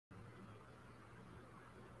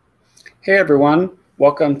Hey everyone,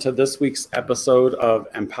 welcome to this week's episode of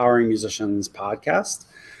Empowering Musicians podcast.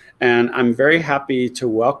 And I'm very happy to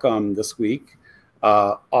welcome this week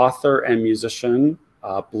author and musician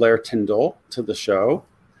Blair Tindall to the show.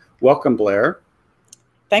 Welcome, Blair.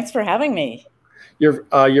 Thanks for having me. You're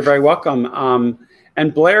very welcome.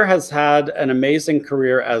 And Blair has had an amazing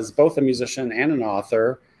career as both a musician and an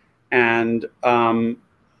author. And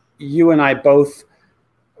you and I both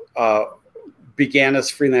began as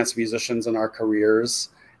freelance musicians in our careers.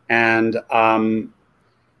 And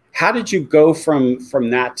how did you go from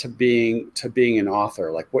that to being an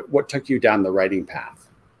author? Like what took you down the writing path?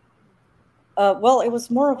 Well, it was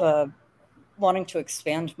more of a wanting to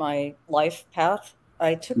expand my life path.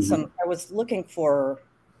 I took I was looking for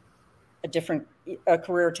a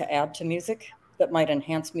career to add to music that might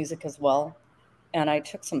enhance music as well. And I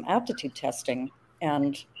took some aptitude testing,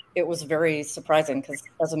 and it was very surprising because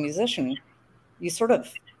as a musician, you sort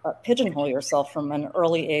of pigeonhole yourself from an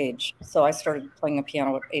early age. So I started playing the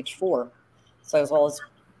piano at age 4. So I was always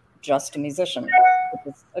just a musician,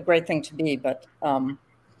 which is a great thing to be. But from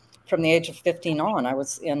the age of 15 on, I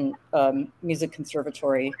was in music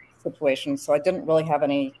conservatory situation. So I didn't really have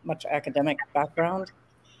much academic background.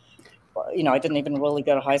 You know, I didn't even really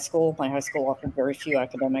go to high school. My high school offered very few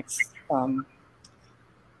academics.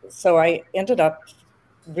 So I ended up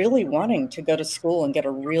really wanting to go to school and get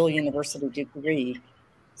a real university degree.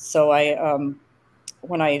 So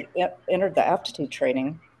when I entered the aptitude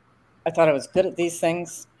training, I thought I was good at these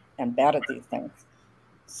things and bad at these things.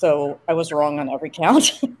 So I was wrong on every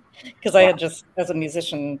count because I had just, as a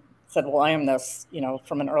musician, said, well, I am this, you know,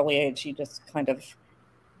 from an early age. You just kind of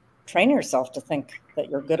train yourself to think that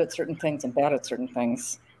you're good at certain things and bad at certain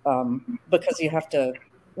things because you have to,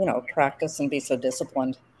 you know, practice and be so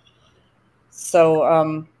disciplined.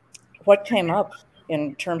 So what came up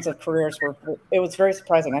in terms of careers it was very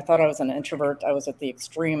surprising. I thought I was an introvert. I was at the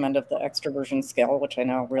extreme end of the extroversion scale, which I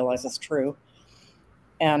now realize is true.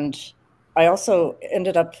 And I also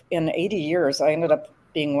ended up, in 80 years, I ended up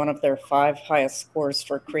being one of their 5 highest scores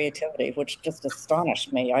for creativity, which just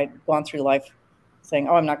astonished me. I'd gone through life saying,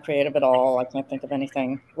 oh, I'm not creative at all. I can't think of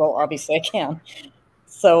anything. Well, obviously I can.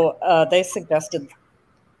 So they suggested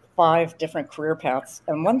 5 different career paths.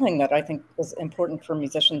 And one thing that I think is important for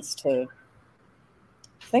musicians to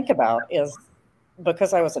think about is,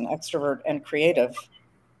 because I was an extrovert and creative,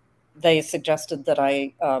 they suggested that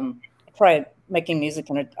I try making music.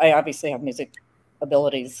 I obviously have music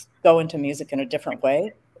abilities, go into music in a different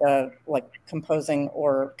way, like composing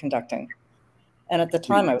or conducting. And at the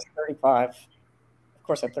time I was 35. Of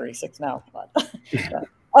course, I'm 36 now. But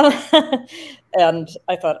and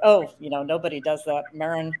I thought, oh, you know, nobody does that.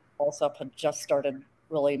 Marin Alsop had just started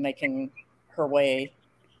really making her way.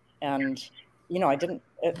 And, you know, I didn't,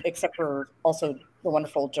 except for also the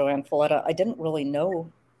wonderful Joanne Folletta, I didn't really know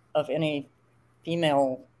of any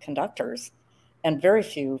female conductors and very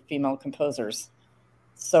few female composers.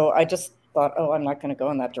 So I just thought, oh, I'm not going to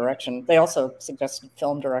go in that direction. They also suggested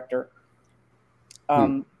film director.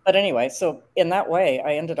 But anyway, so in that way,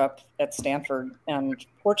 I ended up at Stanford, and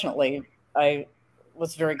fortunately, I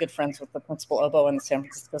was very good friends with the principal oboe in the San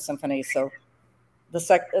Francisco Symphony. So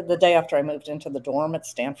the day after I moved into the dorm at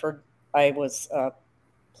Stanford, I was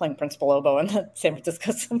playing principal oboe in the San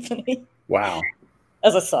Francisco Symphony. Wow!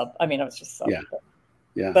 As a sub, I mean, I was just sub.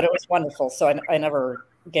 Yeah. But it was wonderful. So I never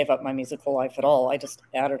gave up my musical life at all. I just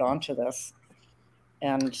added on to this,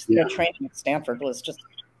 and the training at Stanford was just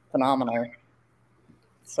phenomenal.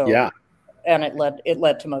 So and it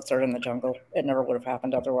led to Mozart in the Jungle. It never would have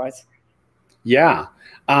happened otherwise. Yeah.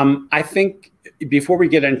 I think before we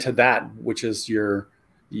get into that, which is the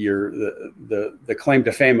claim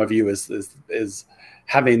to fame of you is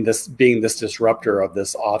having being this disruptor of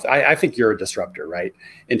this author. I think you're a disruptor, right?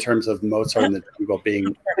 In terms of Mozart in the Jungle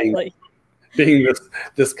being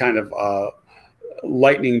this kind of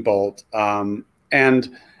lightning bolt.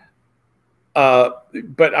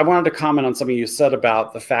 But I wanted to comment on something you said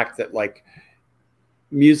about the fact that like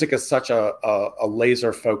music is such a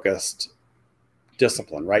laser focused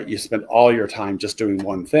discipline, right? You spend all your time just doing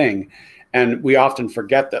one thing. And we often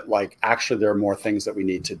forget that like actually there are more things that we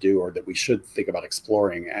need to do or that we should think about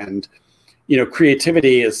exploring. And, you know,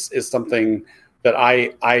 creativity is something that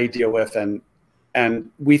I deal with,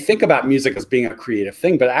 and we think about music as being a creative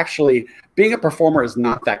thing, but actually being a performer is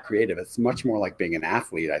not that creative. It's much more like being an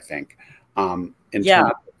athlete, I think. Terms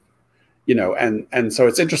of, you know, and so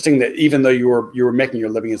it's interesting that even though you were making your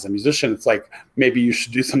living as a musician, it's like maybe you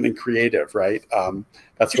should do something creative, right?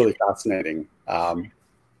 That's really fascinating.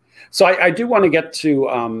 So I do want to get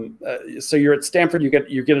to so you're at Stanford, you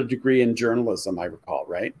get a degree in journalism, I recall,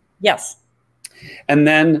 right? Yes. And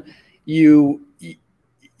then you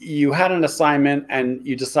you had an assignment and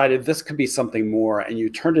you decided this could be something more, and you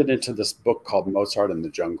turned it into this book called Mozart in the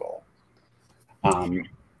Jungle.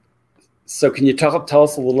 So can you tell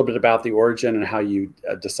us a little bit about the origin and how you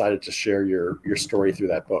decided to share your story through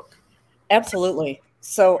that book? Absolutely.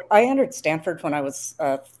 So I entered Stanford when I was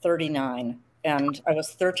 39, and I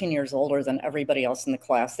was 13 years older than everybody else in the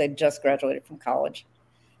class. They'd just graduated from college.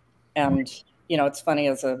 And, you know, it's funny,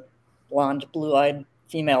 as a blonde, blue-eyed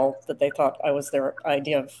female, that they thought I was their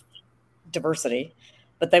idea of diversity,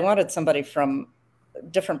 but they wanted somebody from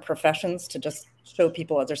different professions to just show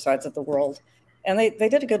people other sides of the world. And they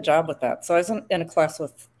did a good job with that. So I was in a class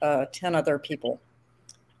with 10 other people,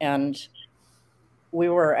 and we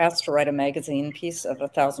were asked to write a magazine piece of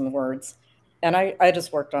 1,000 words. And I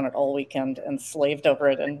just worked on it all weekend and slaved over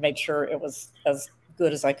it and made sure it was as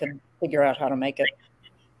good as I could figure out how to make it.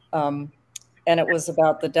 And it was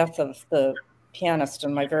about the death of the pianist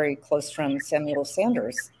and my very close friend, Samuel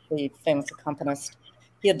Sanders, the famous accompanist.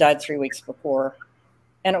 He had died 3 weeks before.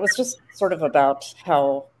 And it was just sort of about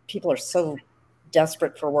how people are so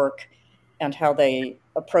desperate for work and how they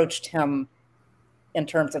approached him in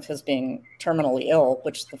terms of his being terminally ill,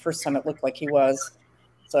 which the first time it looked like he was.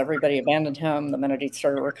 So everybody abandoned him. The minute he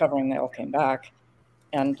started recovering, they all came back.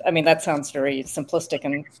 And I mean, that sounds very simplistic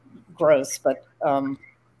and gross, but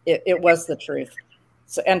it was the truth.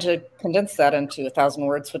 So, and to condense that into 1,000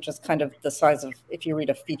 words, which is kind of the size of, if you read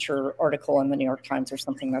a feature article in the New York Times or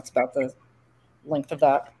something, that's about the length of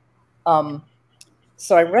that.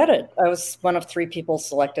 So I read it. I was one of 3 people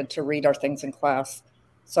selected to read our things in class.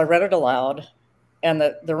 So I read it aloud, and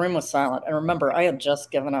the room was silent. And remember, I had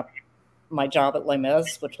just given up my job at Les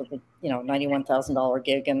Mis, which was a $91,000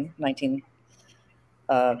 gig in 99.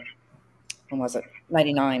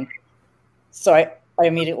 So I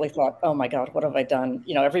immediately thought, oh my God, what have I done?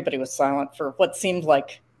 You know, everybody was silent for what seemed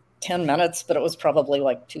like 10 minutes, but it was probably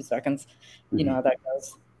like 2 seconds. You know how that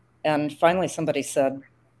goes. And finally somebody said,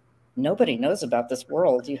 nobody knows about this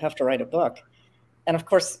world. You have to write a book. And of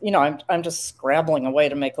course, you know, I'm just scrabbling away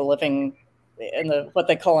to make a living in what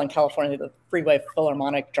they call in California, the freeway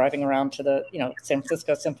philharmonic, driving around to the, San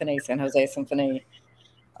Francisco Symphony, San Jose Symphony,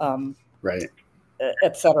 right,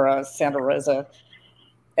 et cetera, Santa Rosa.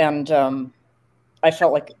 And I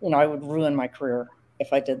felt like, I would ruin my career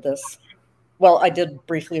if I did this. Well, I did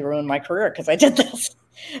briefly ruin my career because I did this,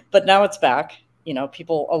 but now it's back. A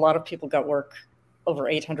lot of people got work. Over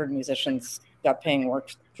 800 musicians got paying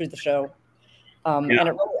work through the show. And it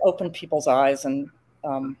really opened people's eyes. And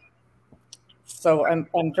so I'm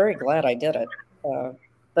very glad I did it.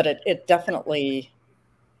 But it definitely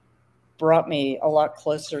brought me a lot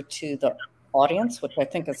closer to the audience, which I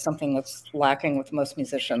think is something that's lacking with most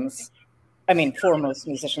musicians. I mean, for most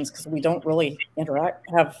musicians, because we don't really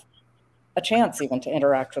have a chance even to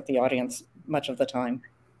interact with the audience much of the time.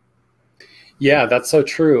 Yeah, that's so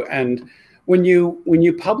true. And when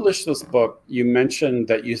you published this book, you mentioned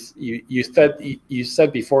that you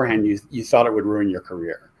said beforehand you thought it would ruin your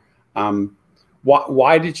career.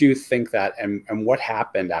 Why did you think that, and what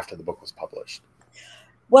happened after the book was published?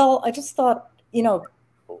 Well, I just thought,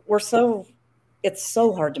 it's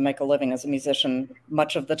so hard to make a living as a musician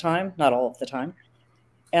much of the time, not all of the time.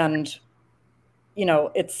 And,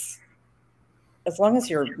 it's, as long as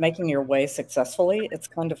you're making your way successfully, it's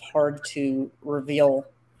kind of hard to reveal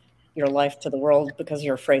your life to the world because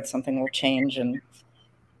you're afraid something will change. And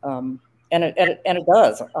it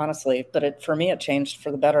does, honestly, but for me, it changed for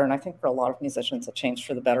the better. And I think for a lot of musicians, it changed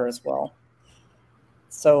for the better as well.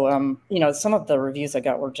 So, some of the reviews I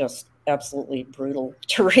got were just absolutely brutal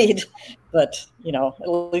to read, but, at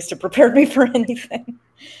least it prepared me for anything.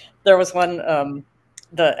 There was one,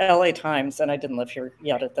 the LA Times, and I didn't live here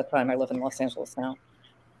yet at the time. I live in Los Angeles now.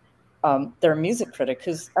 Their music critic,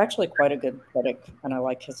 who's actually quite a good critic, and I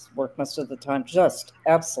like his work most of the time, just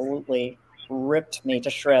absolutely ripped me to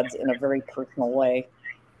shreds in a very personal way.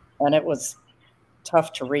 And it was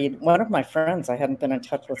tough to read. One of my friends I hadn't been in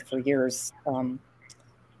touch with for years,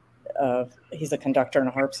 he's a conductor and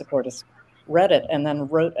a harpsichordist, read it and then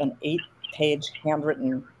wrote an 8-page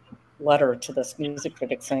handwritten letter to this music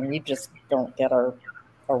critic saying, "You just don't get our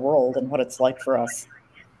world and what it's like for us.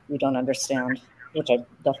 You don't understand," which I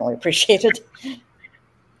definitely appreciated.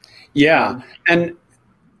 Yeah. And,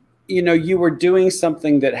 you were doing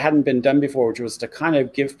something that hadn't been done before, which was to kind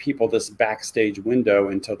of give people this backstage window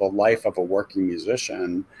into the life of a working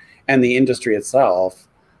musician and the industry itself,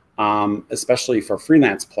 especially for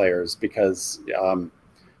freelance players, because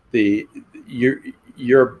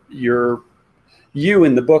you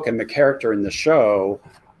in the book and the character in the show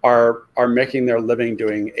are making their living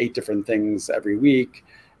doing 8 different things every week.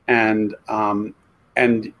 And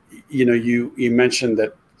and you know, you mentioned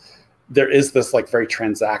that there is this like very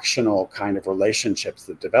transactional kind of relationships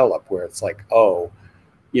that develop where it's like, oh,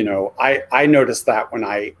 you know, I noticed that when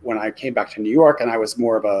I came back to New York and I was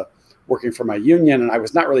more of a working for my union and I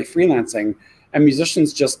was not really freelancing, and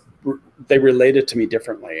musicians just, they related to me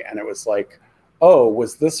differently. And it was like, oh,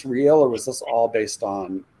 was this real, or was this all based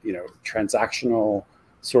on, you know, transactional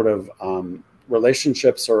sort of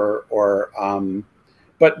relationships,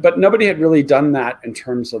 but nobody had really done that in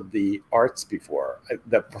terms of the arts before,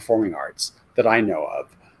 the performing arts that I know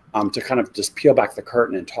of, to kind of just peel back the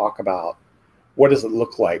curtain and talk about what does it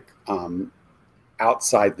look like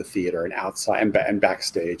outside the theater and outside and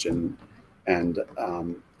backstage, and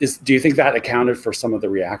do you think that accounted for some of the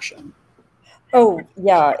reaction? Oh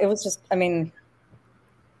yeah, it was just, I mean,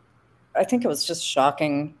 I think it was just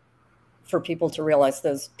shocking for people to realize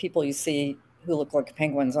those people you see who look like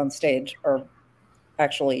penguins on stage are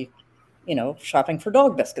actually, you know, shopping for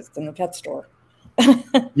dog biscuits in the pet store.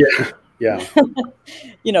 Yeah, yeah.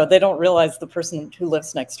 You know, they don't realize the person who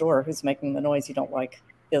lives next door who's making the noise you don't like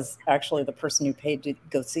is actually the person you paid to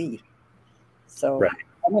go see. So, right.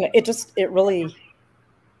 I mean, it really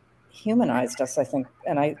humanized us, I think.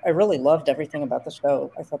 And I really loved everything about the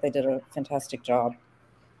show. I thought they did a fantastic job.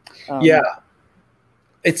 Yeah.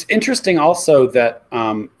 It's interesting also that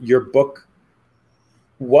your book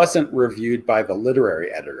wasn't reviewed by the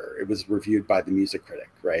literary editor. It was reviewed by the music critic,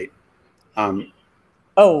 right?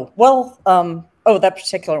 Oh, well, oh, that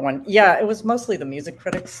particular one. Yeah, it was mostly the music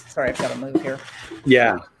critics. Sorry, I've got to move here.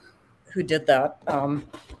 Yeah. Who did that.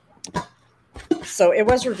 So it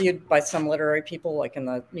was reviewed by some literary people, like in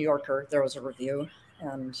the New Yorker, there was a review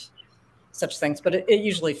and such things, but it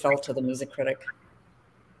usually fell to the music critic.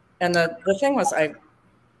 And the thing was, I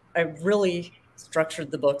really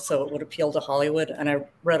structured the book so it would appeal to Hollywood, and I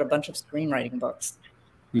read a bunch of screenwriting books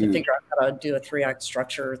to figure out how to do a 3-act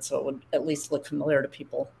structure so it would at least look familiar to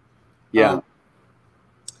people. Yeah.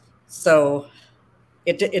 So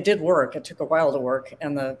it did work. It took a while to work,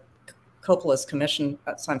 and the Coppola's commission,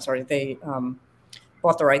 I'm sorry, they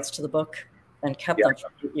bought the rights to the book and kept them for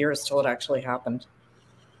 8 years till it actually happened.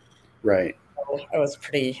 Right. So I was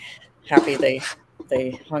pretty happy they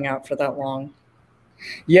hung out for that long.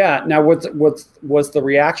 Yeah. Now, was the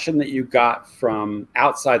reaction that you got from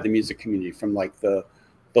outside the music community, from like the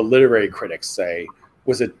literary critics, say,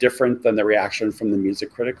 was it different than the reaction from the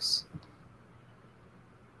music critics?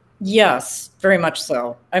 Yes, very much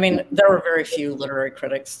so. I mean, there were very few literary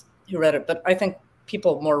critics who read it, but I think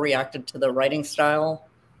people more reacted to the writing style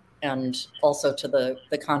and also to the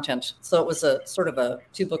content. So it was a sort of a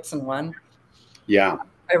 2 books in one. Yeah.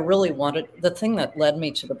 I really wanted, the thing that led me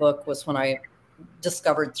to the book was when I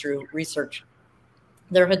discovered through research,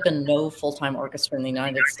 there had been no full-time orchestra in the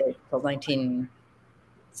United States until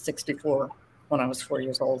 1964, when I was 4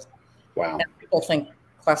 years old. Wow. And people think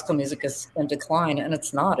classical music is in decline, and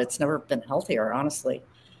it's not. It's never been healthier, honestly.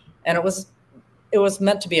 And it was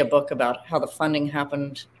meant to be a book about how the funding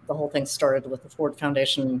happened. The whole thing started with the Ford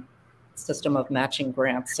Foundation system of matching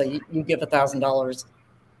grants. So you give $1,000,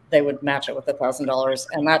 they would match it with $1,000,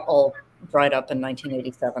 and that all dried up in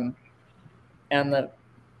 1987. And the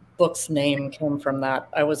book's name came from that.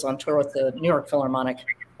 I was on tour with the New York Philharmonic,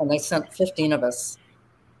 and they sent 15 of us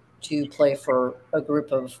to play for a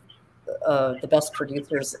group of the best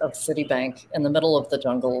producers of Citibank in the middle of the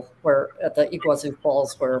jungle, where at the Iguazu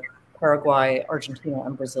Falls, where Paraguay, Argentina,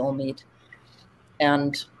 and Brazil meet.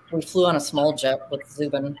 And we flew on a small jet with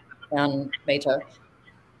Zubin and Meta,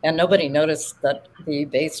 and nobody noticed that the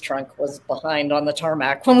bass trunk was behind on the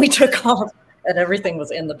tarmac when we took off, and everything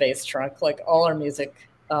was in the bass trunk, like all our music,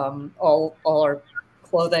 all our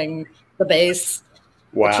clothing, the bass.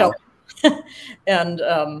 Wow. The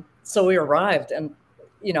and so we arrived, and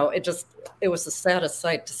you know, it was the saddest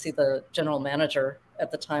sight to see the general manager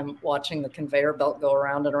at the time watching the conveyor belt go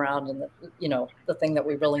around and around, and the thing that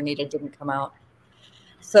we really needed didn't come out.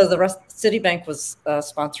 So Citibank was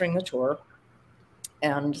sponsoring the tour,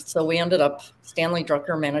 and so we ended up, Stanley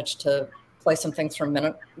Drucker managed to play some things from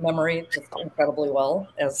memory just incredibly well,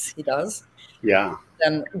 as he does. Yeah.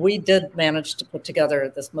 And we did manage to put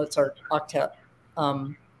together this Mozart octet.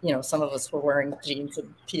 Some of us were wearing jeans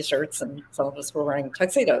and T-shirts, and some of us were wearing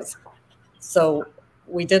tuxedos. So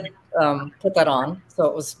we did put that on. So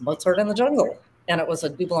it was Mozart in the Jungle. And it was a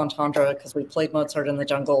double entendre because we played Mozart in the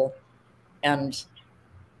Jungle, and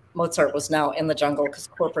Mozart was now in the jungle because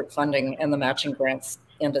corporate funding and the matching grants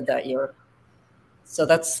ended that year. So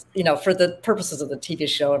that's, for the purposes of the TV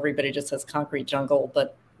show, everybody just says concrete jungle,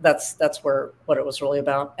 but that's what it was really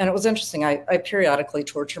about. And it was interesting. I periodically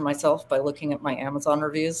torture myself by looking at my Amazon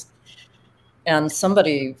reviews, And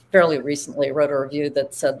somebody fairly recently wrote a review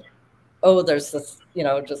that said, oh, there's this,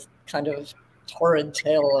 just kind of torrid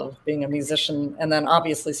tale of being a musician. And then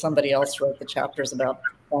obviously somebody else wrote the chapters about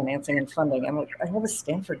financing and funding. I'm like, I have a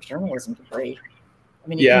Stanford journalism degree. I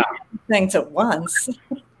mean, you can do things at once.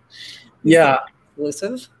 Yeah.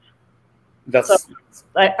 Exclusive. So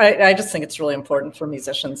I just think it's really important for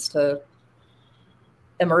musicians to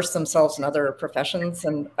immerse themselves in other professions.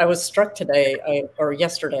 And I was struck today, or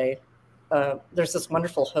yesterday, there's this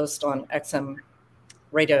wonderful host on XM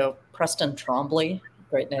radio, Preston Trombley,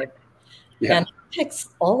 great name. Yeah. And he picks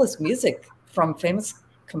all his music from famous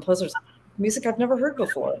composers, music I've never heard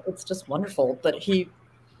before. It's just wonderful. But he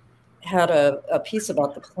had a piece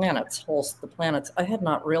about the planets, Holst, the planets. I had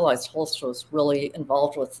not realized Holst was really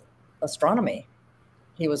involved with astronomy.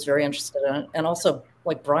 He was very interested in it. And also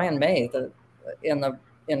like Brian May,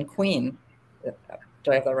 in Queen.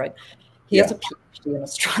 Do I have that right? He has a PhD in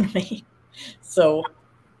astronomy. So,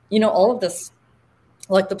 all of this,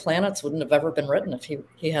 like the planets wouldn't have ever been written if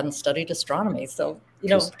he hadn't studied astronomy. So,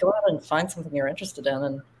 go out and find something you're interested in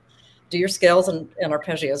and do your scales and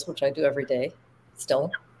arpeggios, which I do every day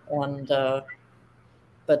still. And,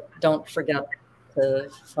 but don't forget to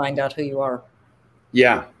find out who you are.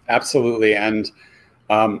 Yeah, absolutely. And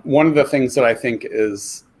one of the things that I think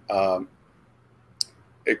is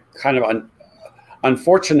kind of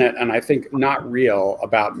unfortunate and I think not real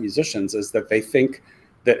about musicians is that they think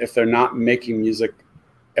that if they're not making music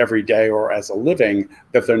every day or as a living,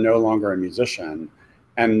 that they're no longer a musician.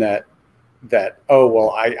 And that oh,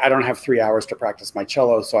 well, I don't have 3 hours to practice my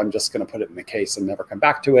cello, so I'm just going to put it in the case and never come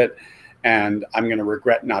back to it. And I'm going to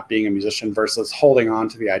regret not being a musician, versus holding on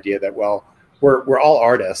to the idea that, well, we're all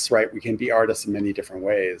artists, right? We can be artists in many different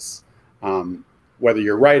ways. Whether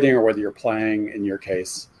you're writing or whether you're playing, in your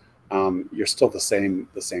case, you're still the same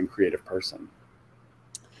creative person.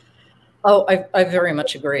 Oh, I very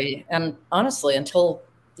much agree. And honestly, until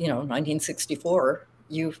 1964,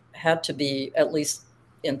 you had to be at least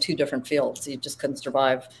in 2 different fields. You just couldn't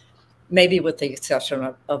survive, maybe with the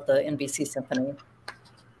exception of the NBC Symphony,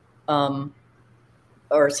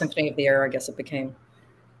 or Symphony of the Air, I guess it became.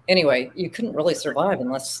 Anyway, you couldn't really survive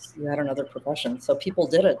unless you had another profession. So people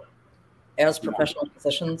did it as professional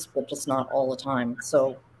musicians, but just not all the time.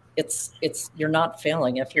 So it's you're not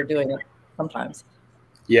failing if you're doing it sometimes.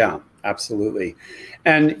 Yeah, absolutely.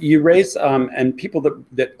 And you raise and people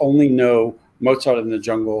that only know Mozart in the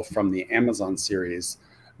Jungle from the Amazon series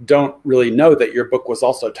don't really know that your book was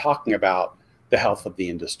also talking about the health of the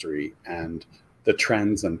industry and the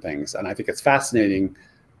trends and things. And I think it's fascinating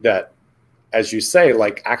that, as you say,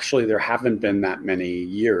 like actually there haven't been that many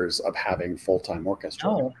years of having full-time orchestra.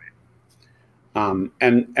 Oh.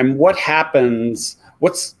 And what happens?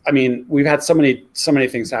 I mean, we've had so many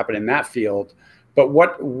things happen in that field, but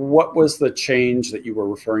what was the change that you were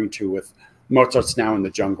referring to with Mozart's Now in the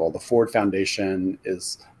Jungle? The Ford Foundation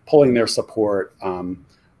is pulling their support.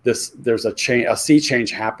 There's a sea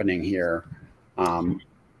change happening here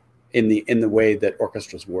in the way that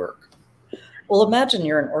orchestras work. Well, imagine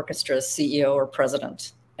you're an orchestra CEO or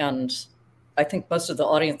president, and I think most of the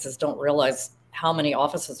audiences don't realize how many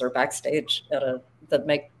offices are backstage that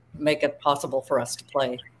make it possible for us to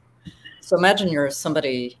play. So imagine you're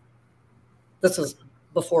somebody. This was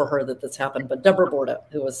before her that this happened, but Deborah Borda,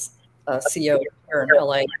 who was CEO here in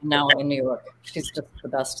LA, now in New York. She's just the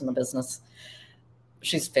best in the business.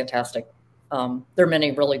 She's fantastic. There are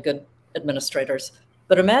many really good administrators,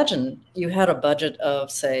 but imagine you had a budget of,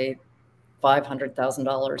 say,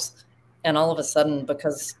 $500,000, and all of a sudden,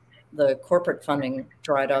 because the corporate funding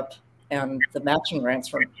dried up and the matching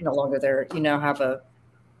grants were no longer there, you now have a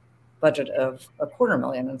budget of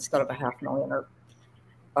 $250,000 instead of $500,000, or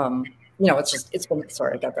it's been,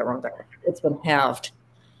 sorry, I got that wrong there. It's been halved.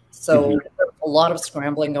 So a lot of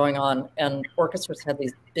scrambling going on, and orchestras had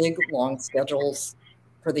these big, long schedules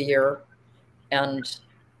for the year, and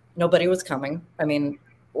nobody was coming. I mean,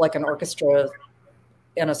 like an orchestra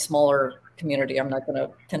in a smaller community, I'm not going to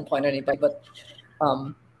pinpoint anybody, but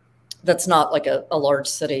that's not like a large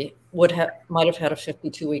city, might have had a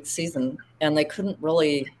 52-week season, and they couldn't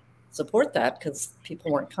really support that because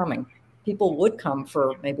people weren't coming. People would come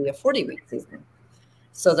for maybe a 40-week season.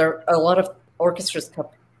 So there a lot of orchestras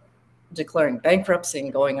kept declaring bankruptcy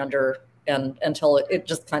and going under, and until it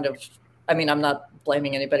just kind of, I mean, I'm not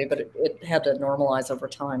blaming anybody, but it had to normalize over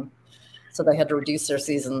time. So they had to reduce their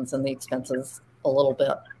seasons and the expenses a little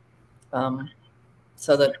bit,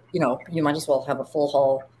 so that, you might as well have a full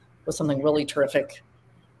hall with something really terrific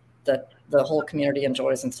that the whole community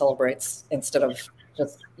enjoys and celebrates, instead of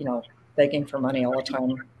just, begging for money all the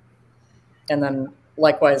time. And then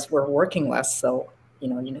likewise, we're working less. So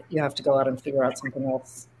you have to go out and figure out something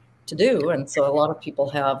else to do. And so a lot of people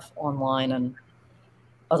have online and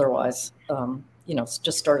otherwise,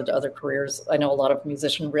 just started other careers. I know a lot of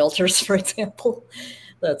musician realtors, for example,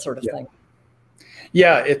 that sort of thing.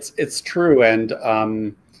 Yeah, it's true. And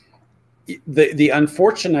the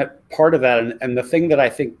unfortunate part of that, and the thing that I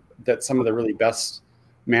think that some of the really best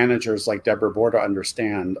managers like Deborah Borda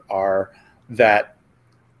understand, are that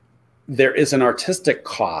there is an artistic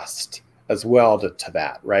cost as well to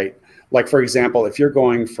that, right? Like, for example, if you're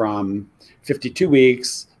going from 52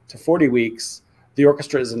 weeks to 40 weeks, the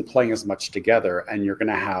orchestra isn't playing as much together, and you're going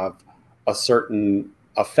to have a certain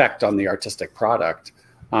effect on the artistic product.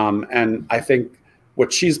 And I think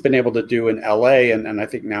what she's been able to do in LA, and I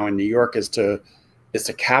think now in New York, is to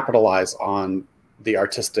capitalize on the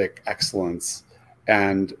artistic excellence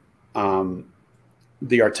and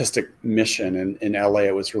the artistic mission. In LA,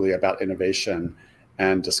 it was really about innovation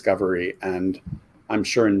and discovery. And I'm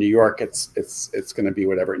sure in New York, it's going to be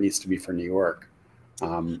whatever it needs to be for New York.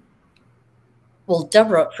 Well,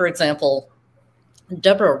 Deborah, for example,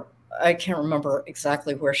 I can't remember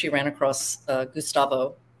exactly where she ran across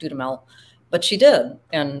Gustavo Dudamel, but she did.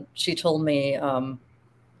 And she told me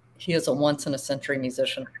he is a once-in-a-century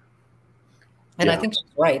musician. And I think she's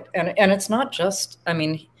right. And it's not just, I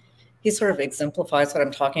mean, he sort of exemplifies what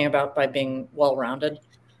I'm talking about by being well-rounded.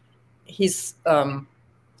 He's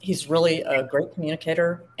really a great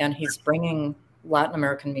communicator, and he's bringing Latin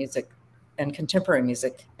American music and contemporary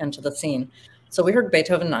music into the scene. So we heard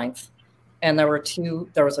Beethoven Ninth, and there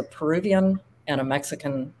was a Peruvian and a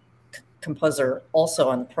Mexican composer also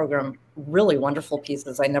on the program, really wonderful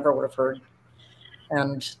pieces I never would have heard.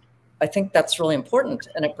 And I think that's really important.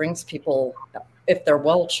 And it brings people, if they're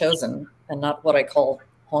well chosen and not what I call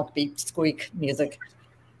honk, beep, squeak music,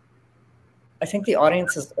 I think the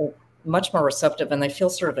audience is much more receptive, and they feel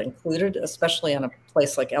sort of included, especially in a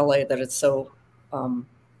place like LA that is so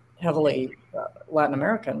heavily Latin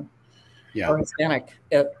American or Hispanic.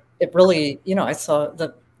 It really, I saw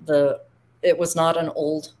it was not an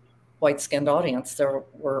old white-skinned audience. There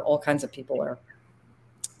were all kinds of people there.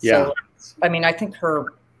 Yeah. So, I mean, I think her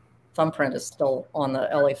thumbprint is still on the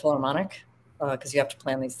LA Philharmonic, because you have to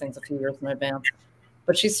plan these things a few years in advance.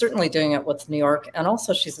 But she's certainly doing it with New York. And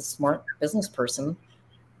also she's a smart business person.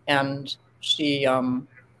 And she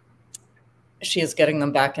is getting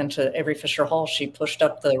them back into Avery Fisher Hall. She pushed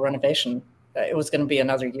up the renovation. It was going to be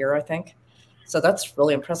another year, I think. So that's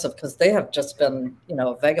really impressive, because they have just been,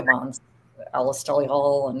 vagabonds, Alice Tully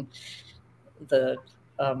Hall and the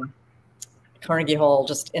Carnegie Hall,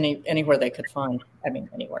 just anywhere they could find. I mean,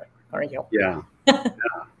 anywhere. Carnegie Hall. Yeah. Yeah.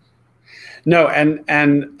 No, and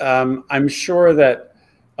I'm sure that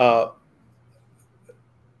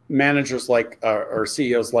managers like or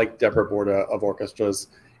CEOs like Deborah Borda of orchestras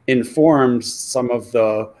informed some of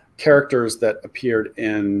the characters that appeared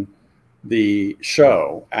in the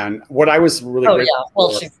show. And what I was really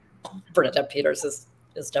well, Bernadette Peters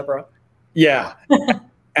is Deborah. Yeah.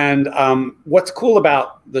 And what's cool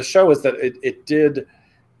about the show is that it did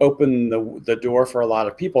open the door for a lot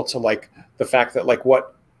of people to like the fact that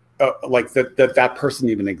that person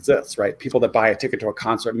even exists, right? People that buy a ticket to a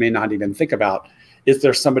concert may not even think about, is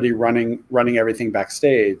there somebody running everything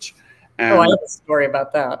backstage? And, I have a story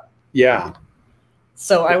about that. Yeah.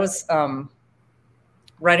 So I was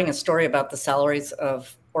writing a story about the salaries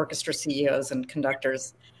of orchestra CEOs and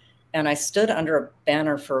conductors, and I stood under a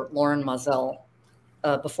banner for Lauren Mozell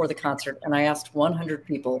before the concert, and I asked 100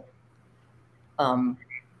 people, do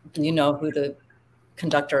you know who the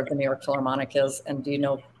conductor of the New York Philharmonic is, and do you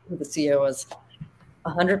know who the CEO is?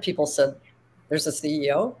 100 people said, there's a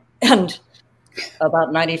CEO, and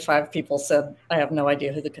about 95 people said, I have no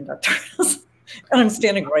idea who the conductor is. And I'm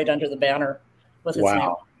standing right under the banner with his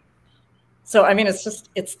name. So, I mean,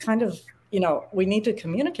 it's kind of, we need to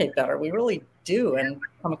communicate better. We really do, and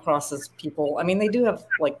come across as people. I mean, they do have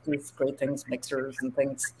like these great things, mixers and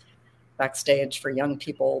things backstage for young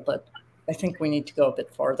people, but I think we need to go a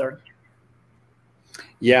bit farther.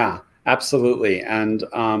 Yeah, absolutely. And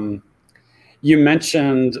you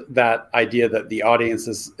mentioned that idea that the audience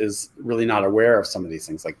is really not aware of some of these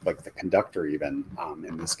things, like the conductor even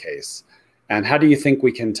in this case. And how do you think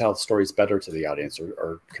we can tell stories better to the audience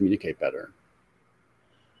or communicate better?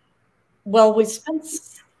 Well,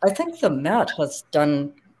 I think the Met has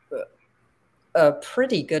done a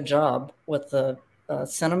pretty good job with the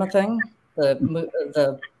cinema thing,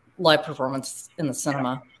 the live performance in the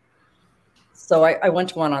cinema. So I went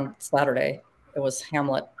to one on Saturday. It was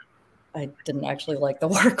Hamlet. I didn't actually like the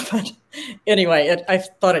work, but anyway, I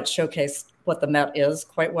thought it showcased what the Met is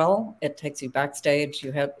quite well. It takes you backstage.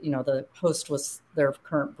 You had, the host was their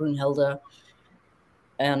current Brunhilde.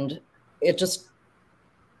 And it just,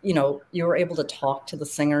 you know, you were able to talk to the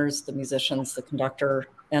singers, the musicians, the conductor,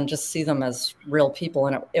 and just see them as real people.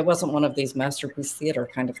 And it wasn't one of these masterpiece theater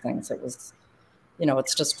kind of things. It was, you know,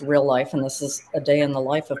 it's just real life. And this is a day in the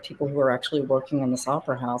life of people who are actually working in this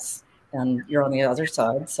opera house, and you're on the other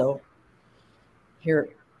side. So here,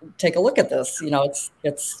 take a look at this. You know,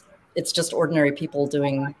 it's just ordinary people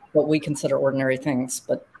doing what we consider ordinary things,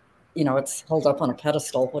 but, you know, it's held up on a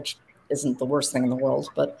pedestal, which isn't the worst thing in the world.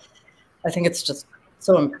 But I think it's just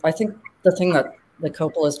so, I think the thing that the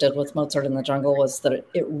Coppolas did with Mozart in the Jungle was that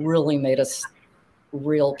it really made us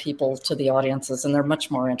real people to the audiences, and they're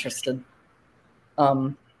much more interested.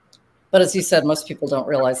 But as you said, most people don't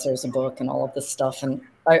realize there's a book and all of this stuff. And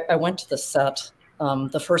I went to the set.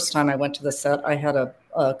 The first time I went to the set, I had a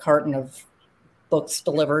carton of books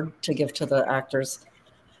delivered to give to the actors.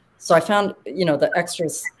 So I found, you know, the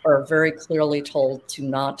extras are very clearly told to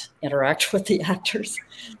not interact with the actors.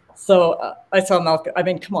 So I saw Malcolm. I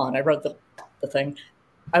mean, come on, I wrote the thing.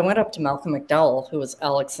 I went up to Malcolm McDowell, who was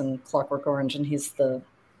Alex in Clockwork Orange, and he's the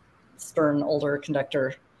stern older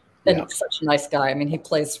conductor. And Yeah. such a nice guy. I mean, he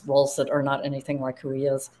plays roles that are not anything like who he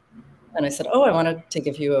is. And I said, oh, I wanted to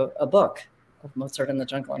give you a book of Mozart in the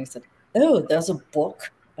Jungle. And he said, oh, there's a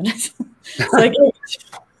book. And I said, like,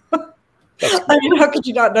 I mean, how could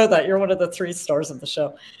you not know that? You're one of the 3 stars of the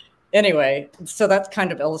show. Anyway, so that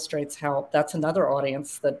kind of illustrates how that's another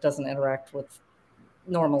audience that doesn't interact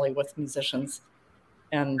normally with musicians.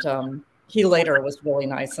 And he later was really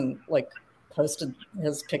nice and like posted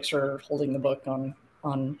his picture holding the book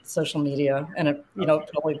on social media, and it, you know,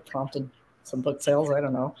 probably prompted some book sales. I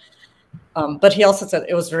don't know. But he also said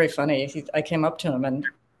it was very funny. I came up to him and,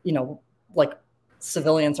 you know, like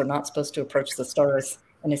civilians are not supposed to approach the stars.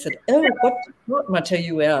 And he said, oh, what department are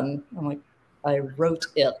you in? I'm like, I wrote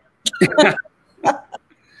it.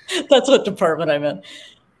 That's what department I'm in.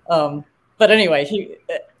 But anyway,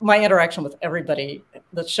 my interaction with everybody,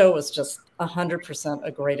 the show was just 100%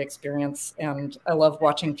 a great experience. And I love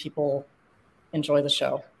watching people enjoy the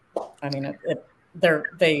show. I mean,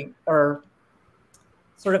 they are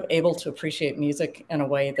sort of able to appreciate music in a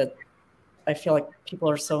way that I feel like people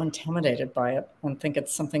are so intimidated by it and think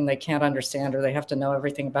it's something they can't understand or they have to know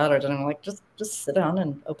everything about it. And I'm like, just sit down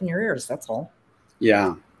and open your ears. That's all.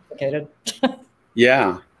 Yeah. Complicated.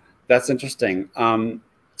 Yeah, that's interesting.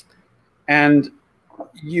 And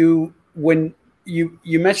when you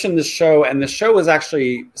mentioned the show, and the show was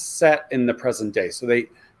actually set in the present day, so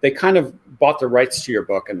they kind of bought the rights to your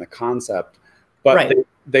book and the concept, but right.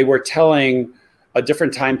 they were telling a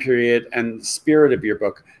different time period and the spirit of your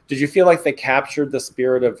book. Did you feel like they captured the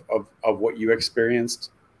spirit of what you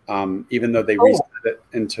experienced, even though they reset it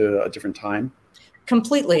into a different time?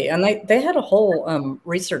 Completely. And they had a whole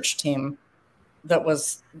research team that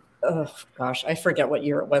was, oh gosh, I forget what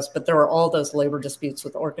year it was, but there were all those labor disputes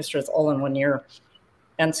with orchestras all in one year.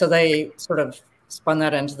 And so they sort of spun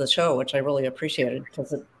that into the show, which I really appreciated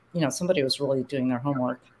because you know, somebody was really doing their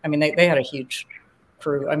homework. I mean, they had a huge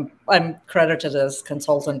crew. I'm credited as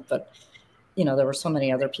consultant, but you know, there were so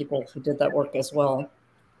many other people who did that work as well.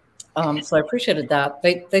 So I appreciated that.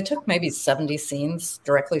 They took maybe 70 scenes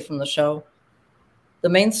directly from the show. The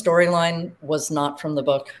main storyline was not from the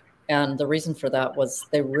book. And the reason for that was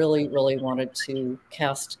they really, really wanted to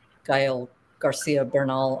cast Gael Garcia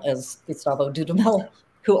Bernal as Gustavo Dudamel,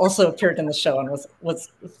 who also appeared in the show and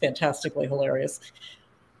was fantastically hilarious.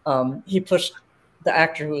 He pushed the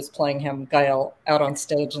actor who was playing him, Gael, out on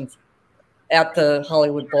stage and at the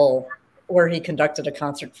Hollywood Bowl, where he conducted a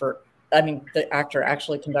concert the actor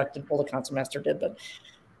actually conducted, well, the concertmaster did, but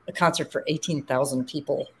a concert for 18,000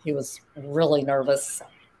 people. He was really nervous,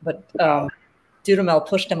 but Dudamel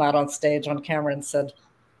pushed him out on stage on camera and said,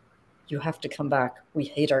 "You have to come back. We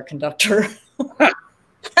hate our conductor."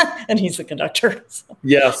 And he's the conductor. So.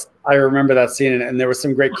 Yes, I remember that scene. And there were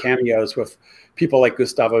some great cameos with people like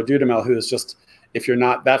Gustavo Dudamel, who is just, if you're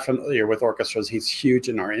not that familiar with orchestras, he's huge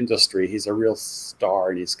in our industry. He's a real star,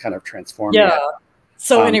 and he's kind of transformed. Yeah.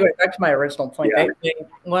 So anyway, back to my original point. Yeah. They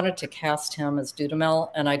wanted to cast him as Dudamel,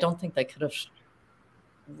 and I don't think they could have.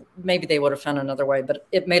 Maybe they would have found another way, but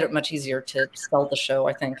it made it much easier to sell the show,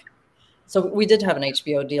 I think. So we did have an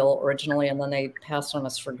HBO deal originally, and then they passed on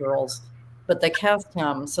us for girls. But they cast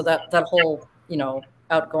him, so that whole, you know,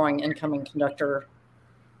 outgoing, incoming conductor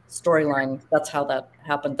storyline, that's how that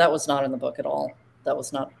happened. That was not in the book at all. That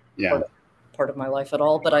was not part of my life at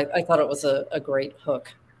all. But I thought it was a great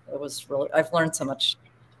hook. It was really, I've learned so much.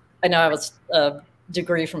 I know I was a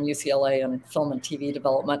degree from UCLA in film and TV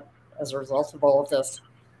development as a result of all of this.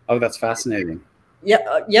 Oh, that's fascinating.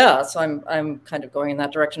 Yeah. So I'm kind of going in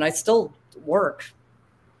that direction. I still work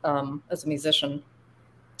as a musician.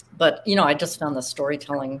 But, you know, I just found the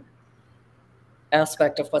storytelling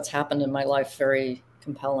aspect of what's happened in my life very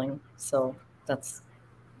compelling. So that's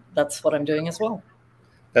what I'm doing as well.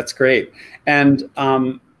 That's great. And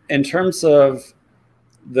in terms of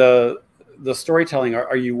the storytelling,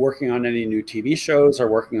 are you working on any new TV shows or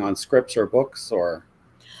working on scripts or books or?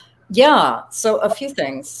 Yeah, so a few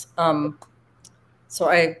things. So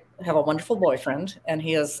I have a wonderful boyfriend, and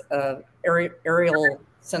he is a aerial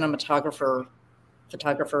cinematographer,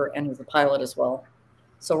 photographer, and he's a pilot as well.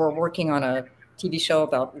 So we're working on a TV show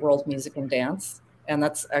about world music and dance, and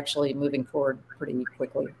that's actually moving forward pretty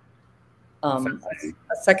quickly. A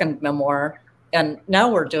second memoir, and now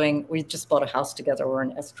we just bought a house together. We're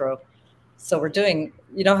in escrow. So we're doing,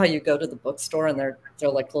 you know how you go to the bookstore and they're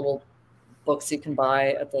like little books you can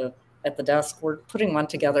buy at the desk. We're putting one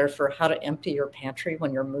together for how to empty your pantry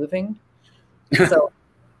when you're moving. So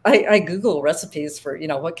I Google recipes for, you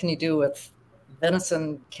know, what can you do with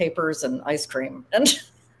venison, capers, and ice cream? And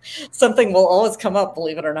something will always come up,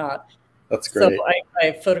 believe it or not. That's great. So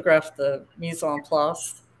I photographed the mise en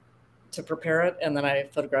place to prepare it, and then I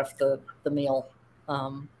photographed the meal.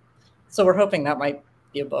 So we're hoping that might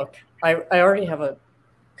be a book. I already have a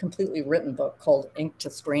completely written book called Ink to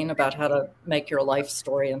Screen about how to make your life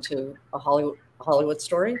story into a Hollywood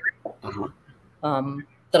story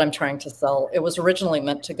that I'm trying to sell. It was originally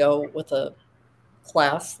meant to go with a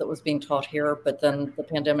class that was being taught here, but then the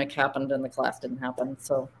pandemic happened and the class didn't happen.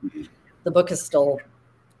 So the book is still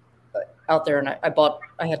out there, and I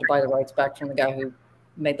had to buy the rights back from the guy who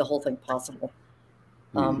made the whole thing possible.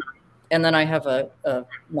 And then I have a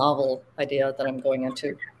novel idea that I'm going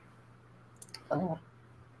into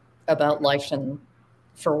about life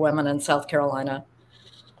for women in South Carolina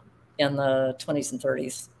in the 20s and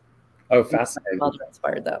 30s. Oh, fascinating. My father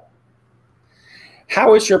inspired that.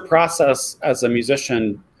 How is your process as a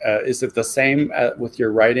musician? Is it the same with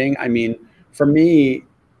your writing? I mean, for me,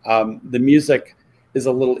 the music is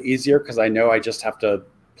a little easier because I know I just have to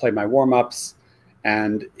play my warm-ups.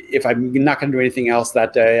 And if I'm not going to do anything else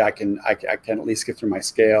that day, I can at least get through my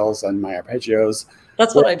scales and my arpeggios.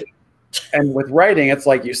 That's what I do. And with writing, it's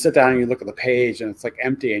like you sit down and you look at the page and it's like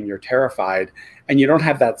empty and you're terrified and you don't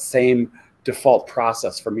have that same default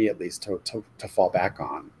process, for me at least, to fall back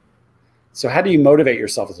on. So how do you motivate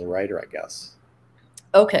yourself as a writer, I guess?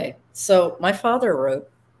 Okay. So my father wrote,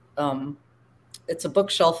 it's a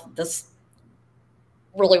bookshelf this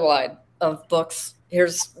really wide of books.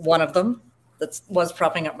 Here's one of them that was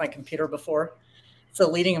propping up my computer before. It's a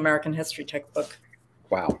leading American history textbook.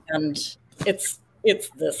 Wow. And it's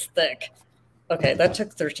this thick. Okay, that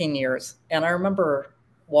took 13 years. And I remember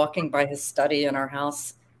walking by his study in our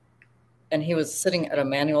house, and he was sitting at a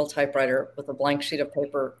manual typewriter with a blank sheet of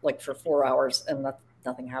paper like for 4 hours, and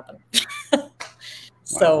nothing happened.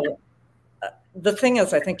 So the thing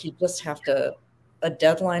is, I think you just have to, a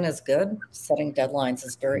deadline is good. Setting deadlines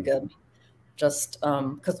is very good. Just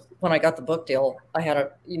because when I got the book deal,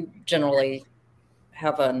 you generally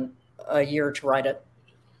have a year to write it.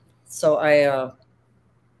 So I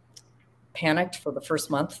panicked for the first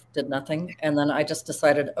month, did nothing. And then I just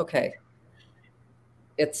decided, okay,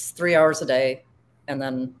 it's 3 hours a day. And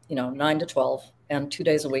then, 9 to 12 and 2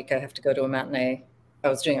 days a week, I have to go to a matinee. I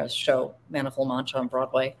was doing a show, Man of La Mancha on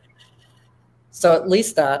Broadway. So at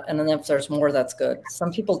least that. And then if there's more, that's good.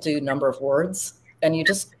 Some people do number of words, and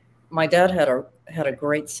my dad had a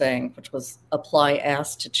great saying, which was apply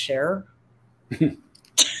ass to chair. I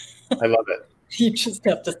love it. You just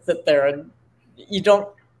have to sit there, and you don't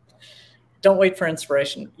wait for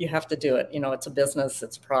inspiration. You have to do it. It's a business,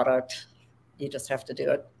 it's a product. You just have to do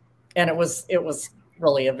it. And it was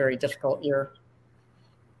really a very difficult year,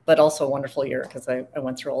 but also a wonderful year because I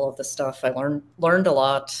went through all of this stuff. I learned a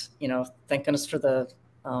lot, thank goodness for the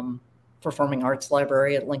Performing Arts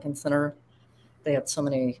Library at Lincoln Center. They had so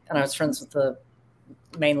many, and I was friends with the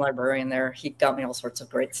main librarian there. He got me all sorts of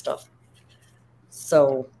great stuff.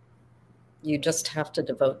 So you just have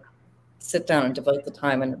to sit down and devote the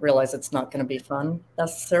time and realize it's not going to be fun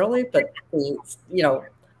necessarily, but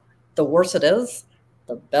the worse it is,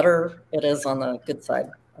 the better it is on the good side,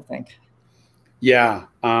 I think. Yeah.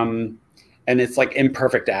 And it's like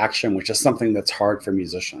imperfect action, which is something that's hard for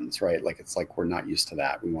musicians, right? Like, it's like, we're not used to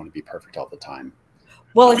that. We want to be perfect all the time.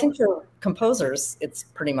 Well, I think for composers, it's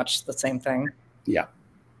pretty much the same thing. Yeah.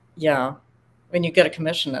 Yeah. When you get a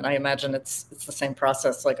commission, and I imagine it's the same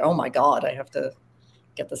process. Like, oh my God, I have to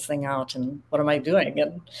get this thing out, and what am I doing?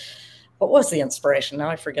 And what was the inspiration? Now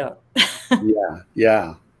I forgot.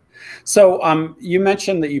 Yeah. So you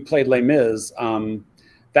mentioned that you played Les Mis.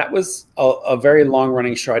 That was a very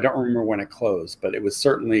long-running show. I don't remember when it closed, but it was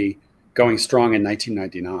certainly going strong in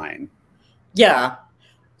 1999. Yeah.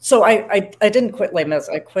 So I didn't quit Les Mis.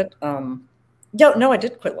 I quit. Yeah, no, I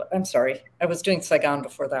did quit. I'm sorry. I was doing Saigon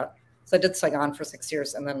before that. So I did Saigon for 6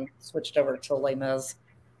 years and then switched over to Les Mis.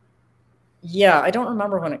 Yeah, I don't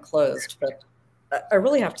remember when it closed, but I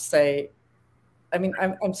really have to say, I mean,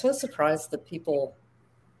 I'm so surprised that people,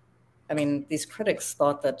 I mean, these critics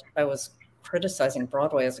thought that I was criticizing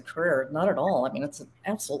Broadway as a career. Not at all. I mean, it's an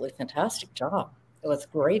absolutely fantastic job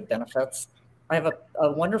with great benefits. I have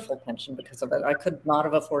a wonderful pension because of it. I could not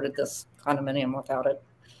have afforded this condominium without it.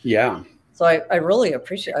 Yeah. So I really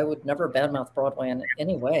appreciate, I would never badmouth Broadway in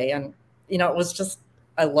any way. And, you know, it was just,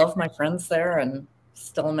 I love my friends there and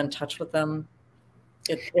still am in touch with them.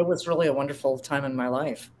 It was really a wonderful time in my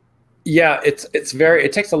life. Yeah,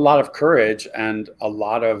 it takes a lot of courage and a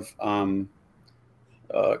lot of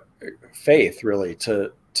faith, really,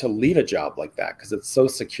 to leave a job like that, because it's so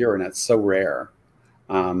secure and it's so rare.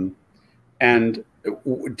 And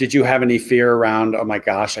did you have any fear around, oh my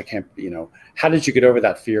gosh, I can't, you know, how did you get over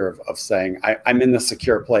that fear of saying, I'm in this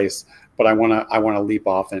secure place, but I want to leap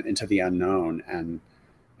off into the unknown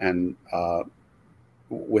and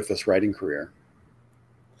with this writing career?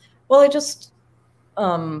 Well, I just,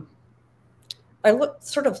 sort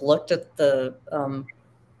of looked at the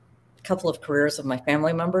couple of careers of my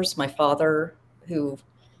family members. My father, he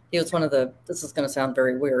was one of the, this is going to sound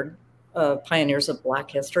very weird, pioneers of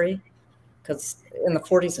Black history, because in the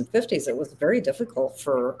 40s and 50s, it was very difficult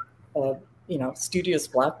for you know, studious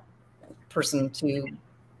Black person to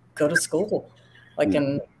go to school. Like,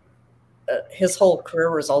 in his whole career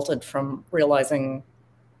resulted from realizing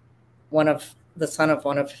the son of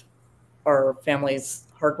one of our family's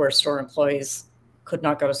hardware store employees could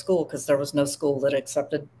not go to school because there was no school that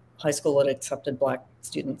accepted, high school that accepted Black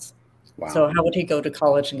students. Wow. So how would he go to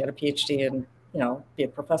college and get a PhD and, you know, be a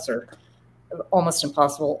professor? Almost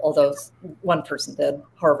impossible, although one person did,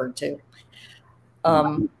 Harvard too.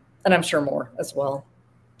 And I'm sure more as well.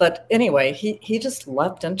 But anyway, he just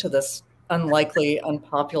leapt into this unlikely,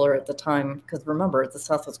 unpopular at the time, because remember, the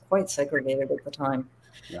South was quite segregated at the time,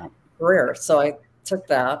 career. So I took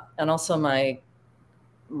that. And also my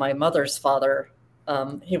mother's father,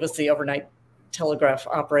 he was the overnight telegraph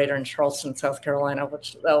operator in Charleston, South Carolina,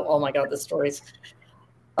 which, oh my God, the stories.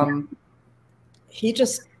 He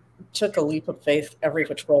just took a leap of faith every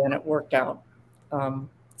which way, and it worked out.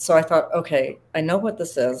 So I thought, okay, I know what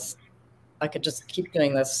this is. I could just keep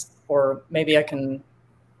doing this, or maybe I can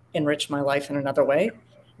enrich my life in another way.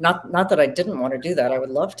 Not that I didn't want to do that. I would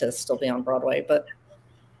love to still be on Broadway, but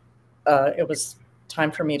it was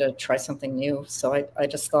time for me to try something new. So I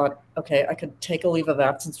just thought, okay, I could take a leave of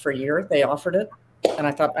absence for a year. They offered it, and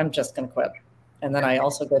I thought, I'm just going to quit. And then I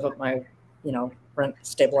also gave up my, you know, rent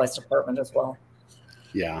stabilized apartment as well.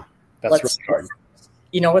 Yeah, that's really hard.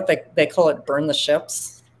 You know what they call it? Burn the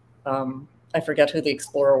ships. I forget who the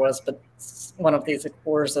explorer was, but one of these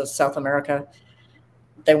explorers of South America.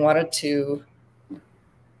 They wanted to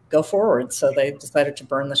go forward, so they decided to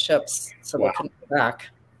burn the ships so they couldn't go back.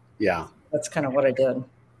 Yeah, that's kind of what I did.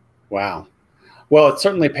 Wow. Well, it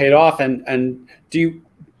certainly paid off. And do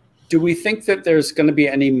we think that there's going to be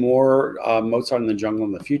any more Mozart in the Jungle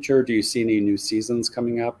in the future? Do you see any new seasons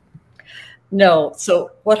coming up? No.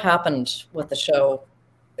 So what happened with the show,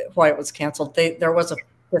 why it was canceled, there was a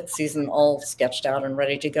 5th season all sketched out and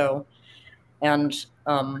ready to go. And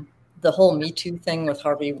the whole Me Too thing with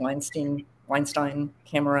Harvey Weinstein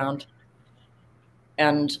came around.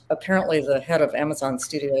 And apparently the head of Amazon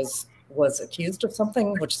Studios was accused of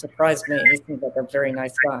something, which surprised me. He seemed like a very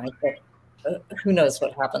nice guy, but who knows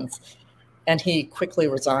what happens. And he quickly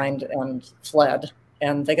resigned and fled.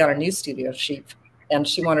 And they got a new studio chief. And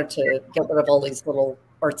she wanted to get rid of all these little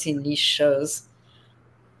artsy niche shows.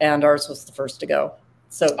 And ours was the first to go.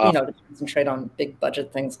 So, you know, to concentrate on big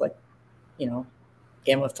budget things like, you know,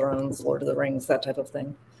 Game of Thrones, Lord of the Rings, that type of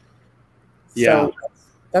thing. Yeah. So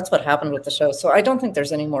that's what happened with the show. So I don't think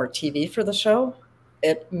there's any more TV for the show.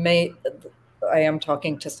 I am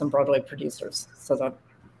talking to some Broadway producers, so that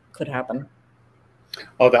could happen.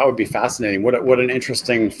 Oh, that would be fascinating. What an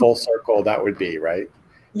interesting full circle that would be, right?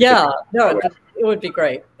 Yeah, no, it would be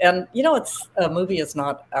great. And, you know, a movie is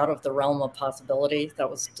not out of the realm of possibility. That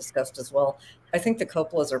was discussed as well. I think the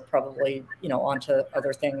Coppolas are probably, you know, onto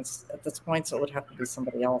other things at this point, so it would have to be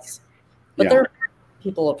somebody else. But there are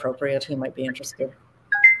people appropriate who might be interested.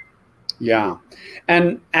 Yeah.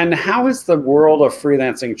 And how has the world of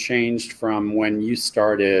freelancing changed from when you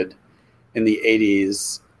started in the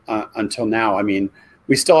 80s until now? I mean,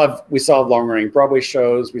 we still have long-running Broadway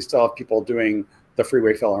shows. We still have people doing the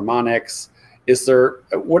Freeway Philharmonics.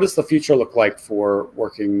 What does the future look like for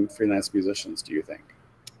working freelance musicians, do you think?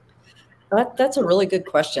 That's a really good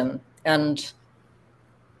question. And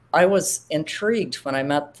I was intrigued when I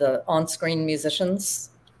met the on-screen musicians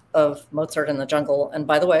of Mozart in the Jungle. And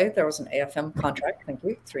by the way, there was an AFM contract, thank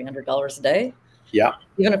you, $300 a day. Yeah.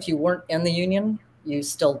 Even if you weren't in the union, you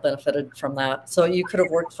still benefited from that. So you could have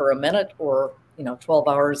worked for a minute or, 12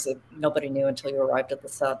 hours that nobody knew until you arrived at the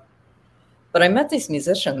set. But I met these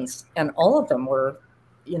musicians, and all of them were,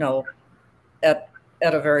 at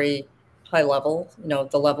a very high level,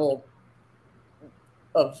 the level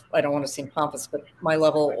of, I don't want to seem pompous, but my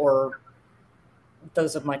level or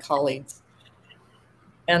those of my colleagues.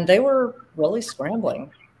 And they were really scrambling,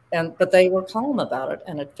 but they were calm about it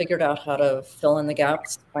and had figured out how to fill in the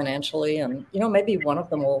gaps financially. And, maybe one of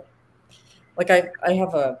them will, like I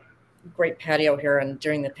have a great patio here, and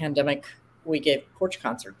during the pandemic, we gave porch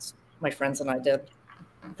concerts. My friends and I did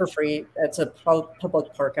for free. It's a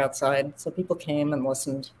public park outside. So people came and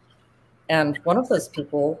listened. And one of those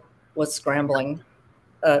people was scrambling,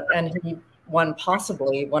 and he won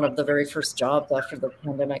possibly one of the very first jobs after the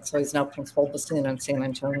pandemic. So he's now principal bassoon in San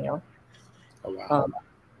Antonio. Oh, wow.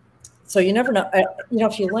 So you never know.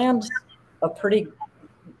 If you land a pretty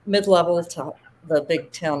mid-level to the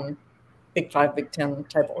Big 10, Big 5, Big 10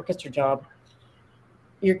 type orchestra job,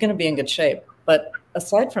 you're going to be in good shape. But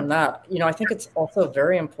aside from that, I think it's also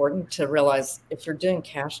very important to realize if you're doing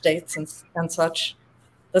cash dates and such,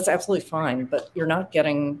 that's absolutely fine. But you're not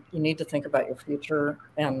getting, you need to think about your future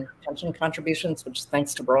and pension contributions, which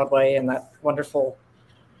thanks to Broadway and that wonderful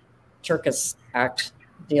Turkish Act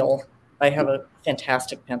deal, I have a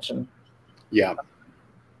fantastic pension. Yeah.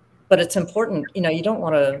 But it's important, you don't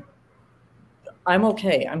want to, I'm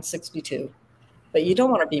okay, I'm 62, but you don't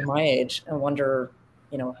want to be my age and wonder,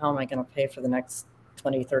 how am I going to pay for the next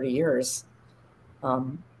 20, 30 years?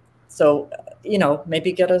 So,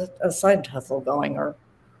 maybe get a side hustle going, or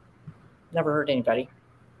never hurt anybody.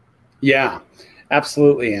 Yeah,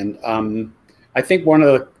 absolutely. And I think one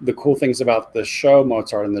of the cool things about the show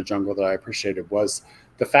Mozart in the Jungle that I appreciated was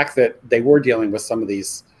the fact that they were dealing with some of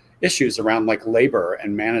these issues around like labor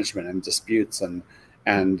and management and disputes and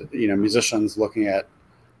musicians looking at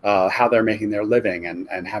how they're making their living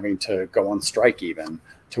and having to go on strike even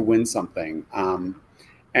to win something.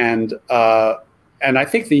 And I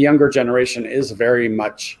think the younger generation is very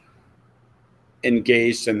much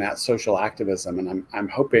engaged in that social activism, and I'm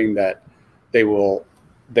hoping that they will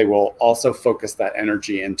also focus that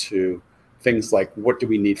energy into things like, what do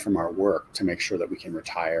we need from our work to make sure that we can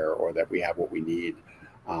retire or that we have what we need.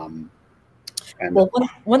 Well,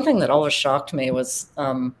 one thing that always shocked me was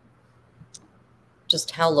just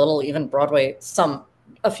how little even Broadway,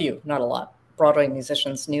 a few, not a lot, Broadway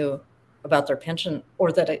musicians knew about their pension,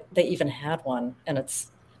 or that they even had one. And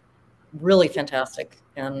it's really fantastic.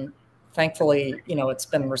 And thankfully, it's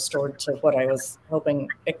been restored to what I was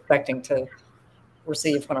expecting to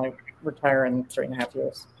receive when I retire in 3.5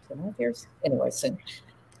 years. 2.5 years? Anyway, soon.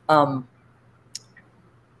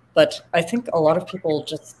 But I think a lot of people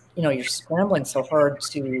just, you're scrambling so hard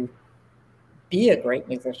to be a great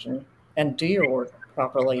musician and do your work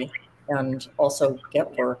properly and also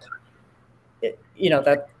get work.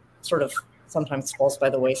 That sort of sometimes falls by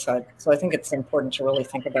the wayside. So I think it's important to really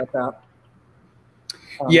think about that.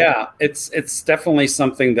 Yeah, it's definitely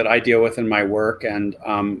something that I deal with in my work. And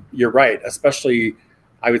you're right, especially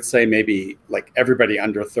I would say maybe like everybody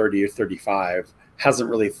under 30 or 35 hasn't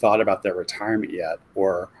really thought about their retirement yet,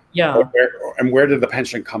 or where did the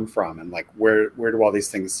pension come from, and like where do all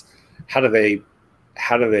these things, how do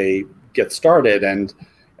they get started, and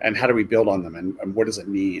how do we build on them, and what does it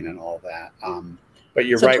mean, and all that. But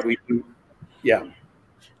you're right, we do. Yeah.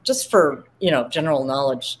 Just for general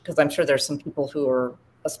knowledge, because I'm sure there's some people who are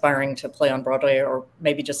aspiring to play on Broadway or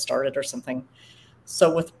maybe just started or something.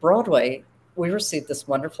 So with Broadway, we received this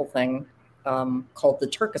wonderful thing called the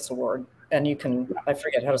Turkish Award, and I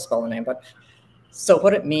forget how to spell the name, but so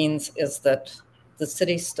what it means is that the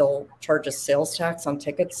city still charges sales tax on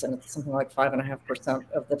tickets, and it's something like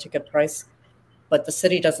 5.5% of the ticket price, but the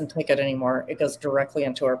city doesn't take it anymore. It goes directly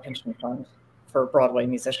into our pension fund for Broadway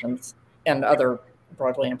musicians and other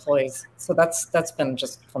Broadway employees. So that's been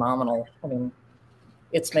just phenomenal. I mean,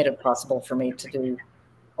 it's made it possible for me to do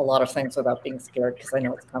a lot of things without being scared, because I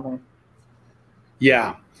know it's coming.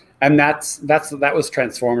 Yeah, and that was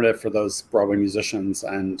transformative for those Broadway musicians.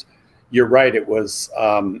 And you're right, it was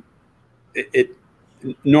it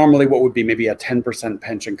normally what would be maybe a 10%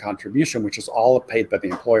 pension contribution, which is all paid by the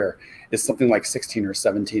employer, is something like 16 or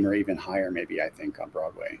 17 or even higher, maybe, I think, on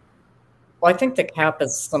Broadway. Well, I think the cap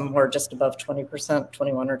is somewhere just above 20%,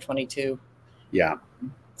 21 or 22. Yeah.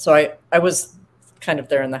 So I was kind of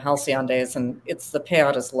there in the halcyon days, and the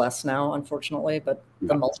payout is less now, unfortunately, but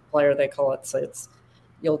the multiplier, they call it. So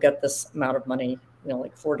you'll get this amount of money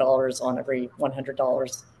like $4 on every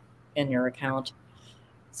 $100 in your account.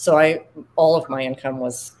 So all of my income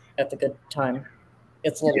was at the good time.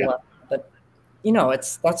 It's a little less, but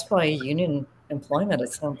that's why union employment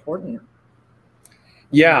is so important.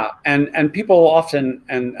 Yeah, and people often,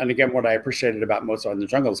 and again, what I appreciated about Mozart in the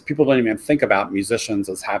Jungle is people don't even think about musicians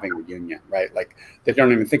as having a union, right? Like they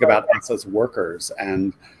don't even think about us as workers.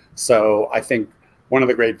 And so I think one of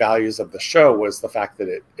the great values of the show was the fact that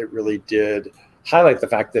it really did highlight the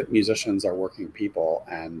fact that musicians are working people,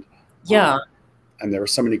 and and there were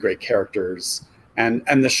so many great characters. And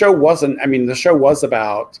the show wasn't, I mean, the show was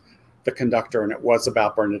about the conductor, and it was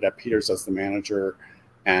about Bernadette Peters as the manager,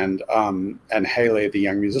 and Haley, the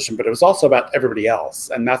young musician, but it was also about everybody else.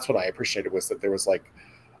 And that's what I appreciated, was that there was like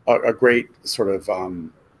a great sort of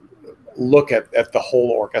look at the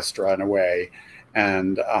whole orchestra in a way.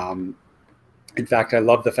 And in fact, I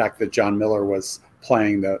love the fact that John Miller was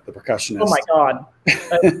playing the percussionist. Oh my God.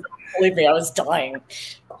 Believe me, I was dying.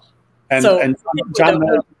 And John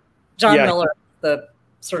Miller, the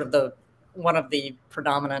sort of one of the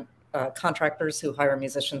predominant contractors who hire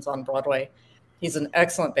musicians on Broadway. He's an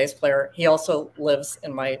excellent bass player. He also lives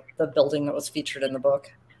in the building that was featured in the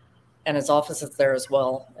book, and his office is there as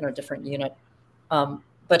well in a different unit.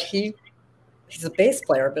 But he's a bass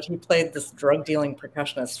player, but he played this drug dealing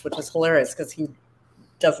percussionist, which is hilarious because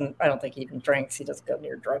I don't think he even drinks. He doesn't go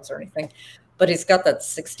near drugs or anything, but he's got that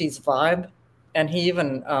 60s vibe. And he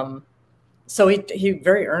even, so he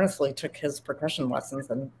very earnestly took his percussion lessons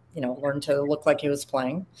and, learned to look like he was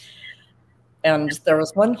playing. And there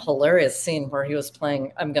was one hilarious scene where he was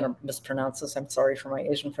playing, I'm going to mispronounce this, I'm sorry for my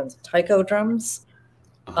Asian friends, taiko drums.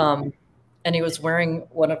 And he was wearing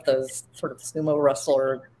one of those sort of sumo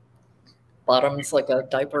wrestler bottoms, like a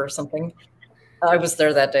diaper or something. I was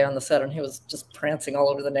there that day on the set, and he was just prancing all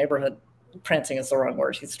over the neighborhood. Prancing is the wrong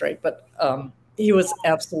word, he's straight. But he was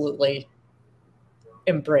absolutely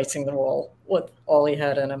embracing the role with all he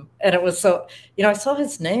had in him. And it was so, I saw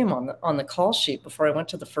his name on the call sheet before I went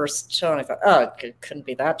to the first show, and I thought, oh, it couldn't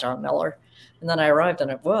be that John Miller. And then I arrived, and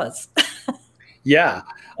it was. Yeah.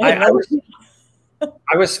 I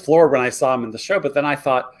was floored when I saw him in the show, but then I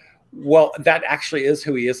thought, well, that actually is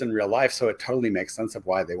who he is in real life, so it totally makes sense of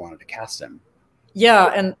why they wanted to cast him. Yeah,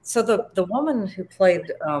 and so the woman who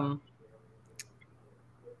played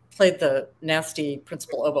the nasty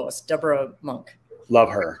principal oboist, Deborah Monk. Love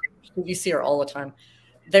her. You see her all the time.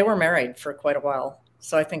 They were married for quite a while,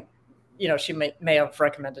 so I think she may have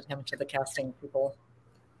recommended him to the casting people.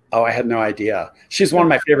 Oh, I had no idea. She's one of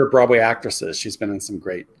my favorite Broadway actresses. She's been in some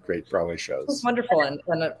great Broadway shows. It was wonderful, and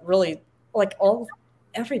it really, like,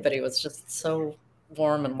 everybody was just so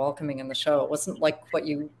warm and welcoming in the show. It wasn't like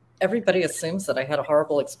everybody assumes that I had a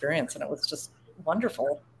horrible experience, and it was just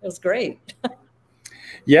wonderful. It was great.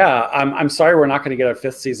 Yeah, I'm sorry we're not going to get a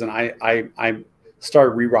 5th season. I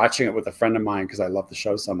started rewatching it with a friend of mine because I love the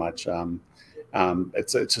show so much.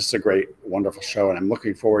 It's just a great, wonderful show, and I'm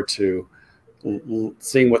looking forward to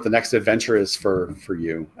seeing what the next adventure is for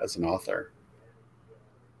you as an author.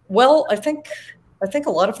 Well, I think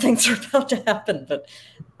a lot of things are about to happen, but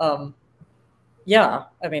yeah,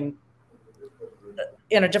 I mean,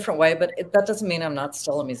 in a different way, but that doesn't mean I'm not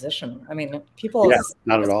still a musician. I mean, people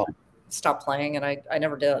not at all stop playing, and I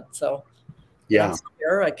never did. So yeah,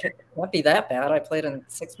 here I can't be that bad. I played in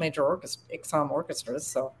 6 major Ixom orchestras,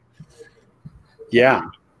 so yeah.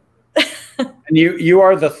 And you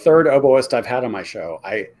are the 3rd oboist I've had on my show.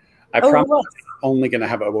 I promise I'm only going to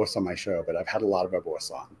have oboists on my show, but I've had a lot of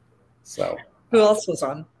oboists on. So who else was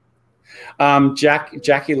on?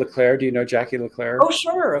 Jackie LeClaire. Do you know Jackie LeClaire? Oh,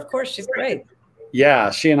 sure, of course, she's great. Yeah,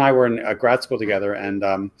 she and I were in grad school together,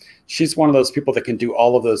 and she's one of those people that can do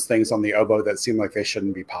all of those things on the oboe that seem like they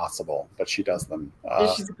shouldn't be possible, but she does them.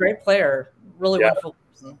 She's a great player, really wonderful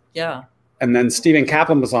person. Yeah. And then Stephen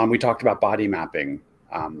Kaplan was on. We talked about body mapping.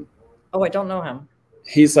 Oh, I don't know him.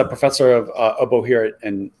 He's a professor of oboe here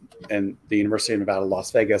in the University of Nevada,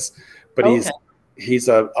 Las Vegas, but he's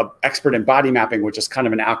a expert in body mapping, which is kind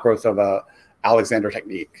of an outgrowth of a Alexander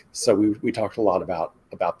technique. So we talked a lot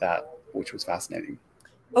about that, which was fascinating.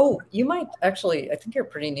 Oh, you might actually, I think you're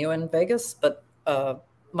pretty new in Vegas, but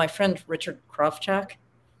my friend Richard Krofchak.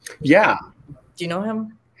 Yeah. Do you know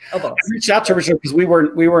him? I reached out to Richard because we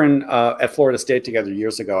were in at Florida State together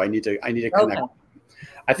years ago. I need to connect. Okay.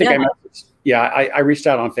 I think I reached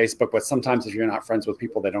out on Facebook, but sometimes if you're not friends with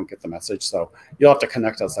people, they don't get the message. So you'll have to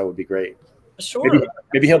connect us. That would be great. Sure.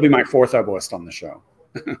 Maybe he'll be my 4th oboist on the show.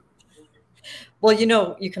 Well,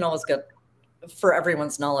 you can always get, for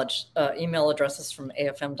everyone's knowledge, email addresses from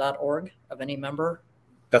afm.org of any member.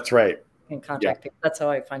 That's right. You can contact people. That's how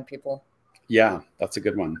I find people. Yeah, that's a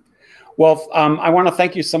good one. Well, I want to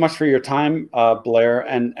thank you so much for your time, Blair,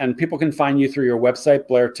 and people can find you through your website,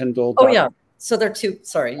 blairtindall. Oh yeah. So there are two.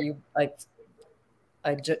 Sorry,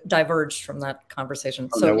 I diverged from that conversation.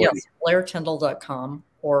 Oh, so no yes, blairtindall.com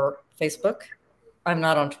or Facebook. I'm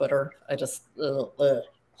not on Twitter. I just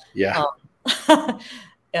yeah.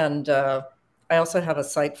 And I also have a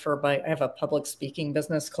site for I have a public speaking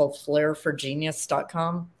business called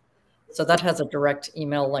flairforgenius.com. So that has a direct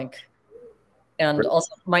email link. And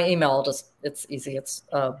also my email, it's easy. It's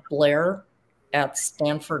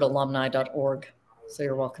blair@stanfordalumni.org. So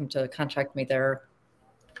you're welcome to contact me there.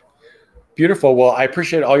 Beautiful. Well, I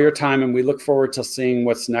appreciate all your time, and we look forward to seeing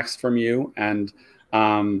what's next from you. And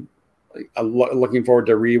looking forward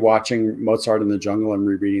to rewatching Mozart in the Jungle and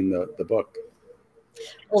rereading the book.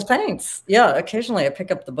 Well, thanks. Yeah, occasionally I pick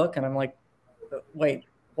up the book and I'm like, wait,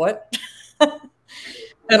 what?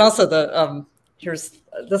 And also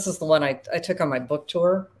this is the one I took on my book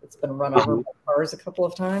tour. It's been run over by cars a couple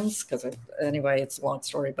of times anyway, it's a long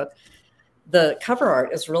story, but the cover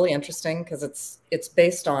art is really interesting because it's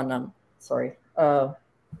based on Henri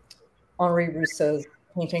Rousseau's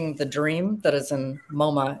painting The Dream that is in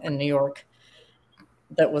MoMA in New York.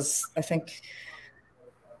 That was, I think,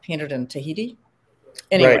 painted in Tahiti.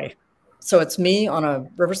 Anyway, right. So it's me on a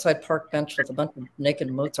Riverside Park bench with a bunch of naked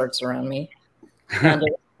Mozarts around me. And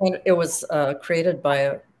it was created by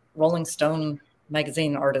a Rolling Stone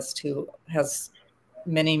magazine artist who has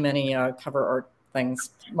many, many cover art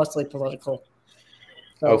things, mostly political.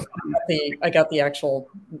 So I got the actual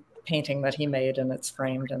painting that he made, and it's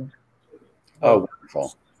framed. And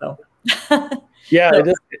wonderful. So yeah, it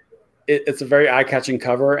is. It's a very eye-catching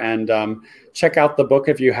cover, and check out the book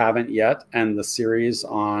if you haven't yet, and the series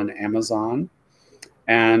on Amazon.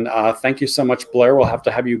 And thank you so much, Blair. We'll have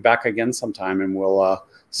to have you back again sometime, and we'll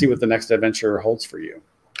see what the next adventure holds for you.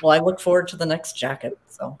 Well, I look forward to the next jacket.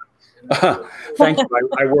 So, thank you.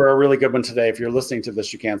 I wore a really good one today. If you're listening to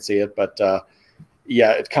this, you can't see it, but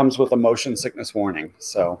yeah, it comes with a motion sickness warning.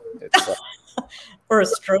 So it's or a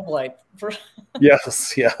strobe light.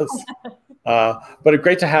 Yes. But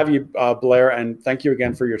great to have you, Blair, and thank you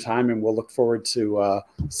again for your time, and we'll look forward to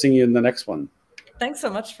seeing you in the next one. Thanks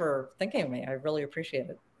so much for thinking of me. I really appreciate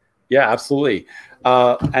it. Yeah, absolutely.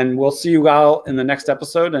 And we'll see you all in the next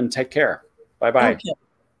episode, and take care. Bye-bye. Okay.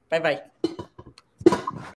 Bye-bye.